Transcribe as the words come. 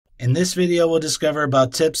In this video, we'll discover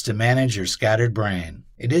about tips to manage your scattered brain.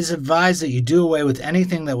 It is advised that you do away with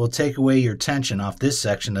anything that will take away your attention off this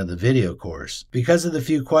section of the video course because of the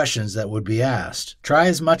few questions that would be asked. Try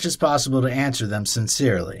as much as possible to answer them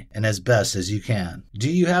sincerely and as best as you can.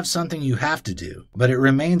 Do you have something you have to do, but it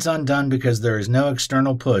remains undone because there is no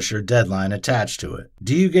external push or deadline attached to it?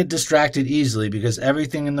 Do you get distracted easily because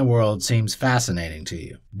everything in the world seems fascinating to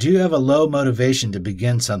you? Do you have a low motivation to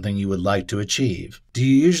begin something you would like to achieve? Do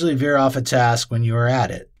you usually veer off a task when you are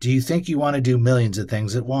at it? Do you think you want to do millions of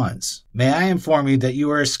things at once? May I inform you that you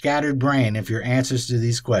are a scattered brain if your answers to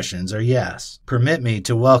these questions are yes. Permit me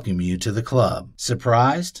to welcome you to the club.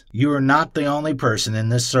 Surprised? You are not the only person in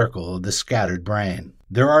this circle of the scattered brain.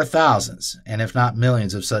 There are thousands, and if not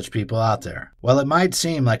millions of such people out there. While it might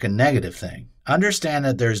seem like a negative thing, understand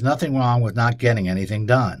that there is nothing wrong with not getting anything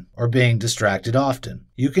done or being distracted often.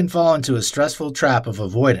 You can fall into a stressful trap of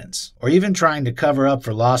avoidance or even trying to cover up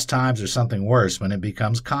for lost times or something worse when it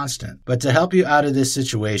becomes constant. But to help you out of this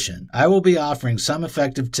situation, I will be offering some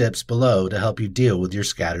effective tips below to help you deal with your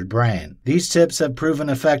scattered brain. These tips have proven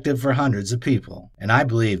effective for hundreds of people, and I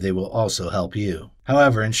believe they will also help you.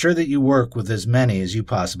 However, ensure that you work with as many as you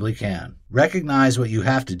possibly can. Recognize what you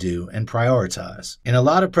have to do and prioritize. In a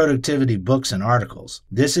lot of productivity books and articles,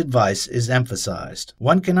 this advice is emphasized.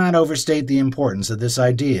 One cannot overstate the importance of this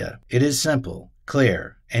idea. It is simple,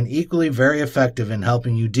 clear, and equally very effective in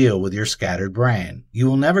helping you deal with your scattered brain. You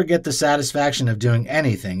will never get the satisfaction of doing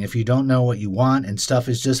anything if you don't know what you want and stuff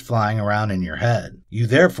is just flying around in your head. You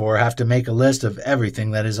therefore have to make a list of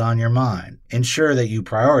everything that is on your mind. Ensure that you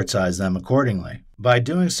prioritize them accordingly. By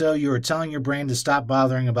doing so, you are telling your brain to stop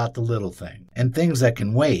bothering about the little thing and things that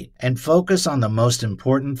can wait and focus on the most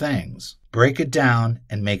important things. Break it down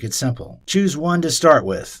and make it simple. Choose one to start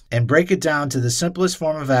with and break it down to the simplest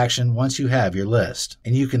form of action once you have your list.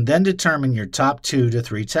 And you can then determine your top 2 to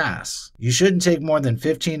 3 tasks. You shouldn't take more than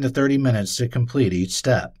 15 to 30 minutes to complete each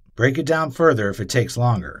step. Break it down further if it takes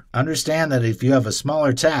longer. Understand that if you have a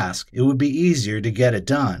smaller task, it would be easier to get it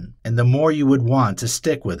done, and the more you would want to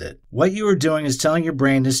stick with it. What you are doing is telling your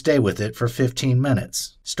brain to stay with it for 15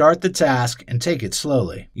 minutes. Start the task and take it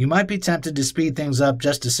slowly. You might be tempted to speed things up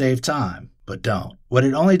just to save time, but don't. What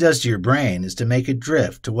it only does to your brain is to make it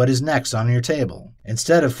drift to what is next on your table,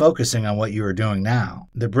 instead of focusing on what you are doing now.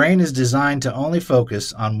 The brain is designed to only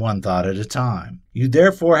focus on one thought at a time. You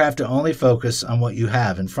therefore have to only focus on what you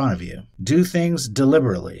have in front of you. Do things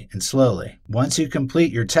deliberately and slowly. Once you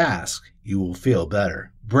complete your task, you will feel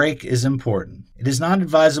better. Break is important. It is not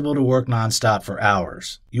advisable to work nonstop for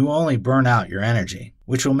hours. You will only burn out your energy,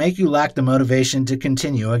 which will make you lack the motivation to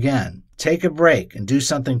continue again. Take a break and do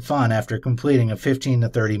something fun after completing a 15 to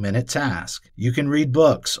 30 minute task. You can read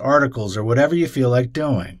books, articles, or whatever you feel like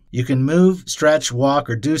doing. You can move, stretch, walk,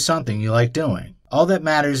 or do something you like doing. All that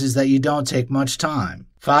matters is that you don't take much time.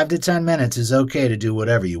 5 to 10 minutes is okay to do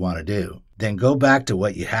whatever you want to do. Then go back to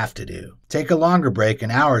what you have to do. Take a longer break,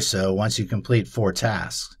 an hour or so, once you complete 4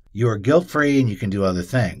 tasks. You are guilt-free and you can do other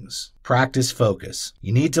things. Practice focus.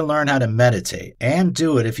 You need to learn how to meditate and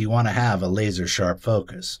do it if you want to have a laser-sharp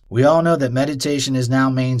focus. We all know that meditation is now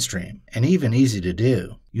mainstream and even easy to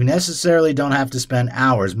do. You necessarily don't have to spend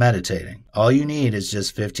hours meditating. All you need is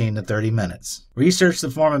just 15 to 30 minutes. Research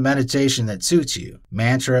the form of meditation that suits you,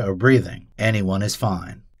 mantra or breathing. Anyone is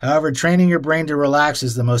fine. However, training your brain to relax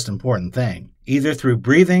is the most important thing, either through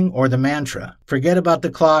breathing or the mantra. Forget about the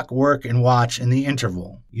clock, work, and watch in the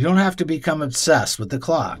interval. You don't have to become obsessed with the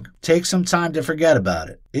clock. Take some time to forget about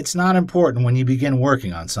it. It's not important when you begin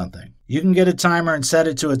working on something. You can get a timer and set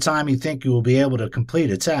it to a time you think you will be able to complete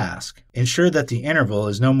a task. Ensure that the interval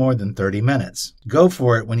is no more than 30 minutes. Go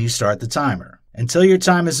for it when you start the timer. Until your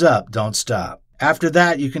time is up, don't stop. After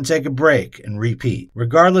that, you can take a break and repeat.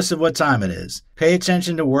 Regardless of what time it is, pay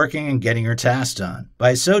attention to working and getting your tasks done.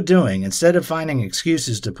 By so doing, instead of finding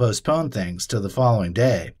excuses to postpone things till the following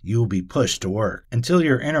day, you will be pushed to work. Until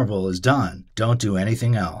your interval is done, don't do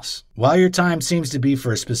anything else. While your time seems to be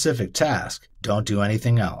for a specific task, don't do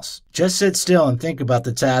anything else. Just sit still and think about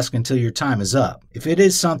the task until your time is up. If it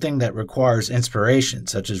is something that requires inspiration,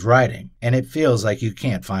 such as writing, and it feels like you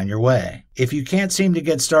can't find your way. If you can't seem to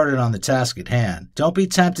get started on the task at hand, don't be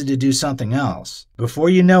tempted to do something else. Before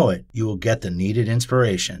you know it, you will get the needed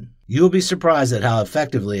inspiration. You will be surprised at how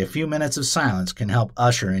effectively a few minutes of silence can help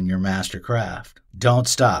usher in your master craft. Don't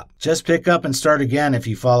stop. Just pick up and start again if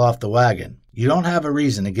you fall off the wagon. You don't have a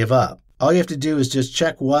reason to give up. All you have to do is just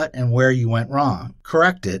check what and where you went wrong,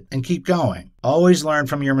 correct it, and keep going. Always learn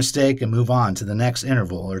from your mistake and move on to the next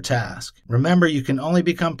interval or task. Remember, you can only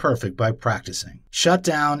become perfect by practicing. Shut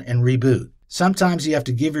down and reboot. Sometimes you have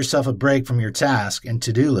to give yourself a break from your task and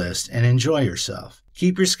to-do list and enjoy yourself.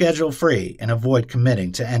 Keep your schedule free and avoid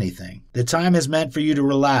committing to anything. The time is meant for you to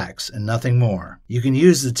relax and nothing more. You can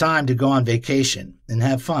use the time to go on vacation and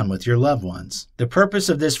have fun with your loved ones. The purpose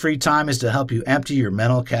of this free time is to help you empty your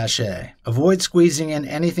mental cache. Avoid squeezing in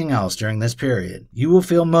anything else during this period. You will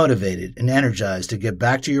feel motivated and energized to get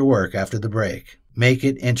back to your work after the break. Make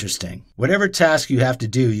it interesting. Whatever task you have to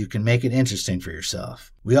do, you can make it interesting for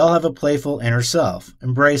yourself. We all have a playful inner self.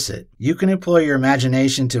 Embrace it. You can employ your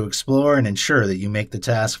imagination to explore and ensure that you make the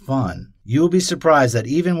task fun. You will be surprised that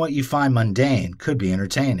even what you find mundane could be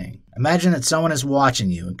entertaining. Imagine that someone is watching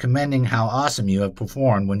you and commending how awesome you have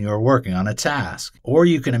performed when you are working on a task. Or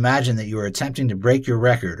you can imagine that you are attempting to break your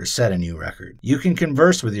record or set a new record. You can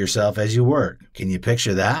converse with yourself as you work. Can you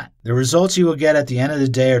picture that? The results you will get at the end of the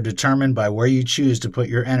day are determined by where you choose to put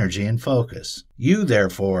your energy and focus. You,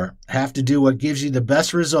 therefore, have to do what gives you the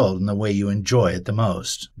best result in the way you enjoy it the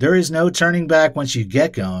most. There is no turning back once you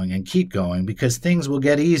get going and keep going because things will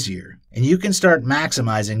get easier, and you can start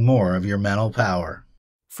maximizing more of your mental power.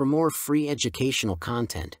 For more free educational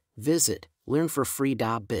content, visit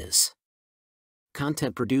learnforfree.biz.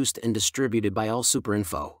 Content produced and distributed by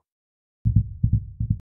AllSuperInfo.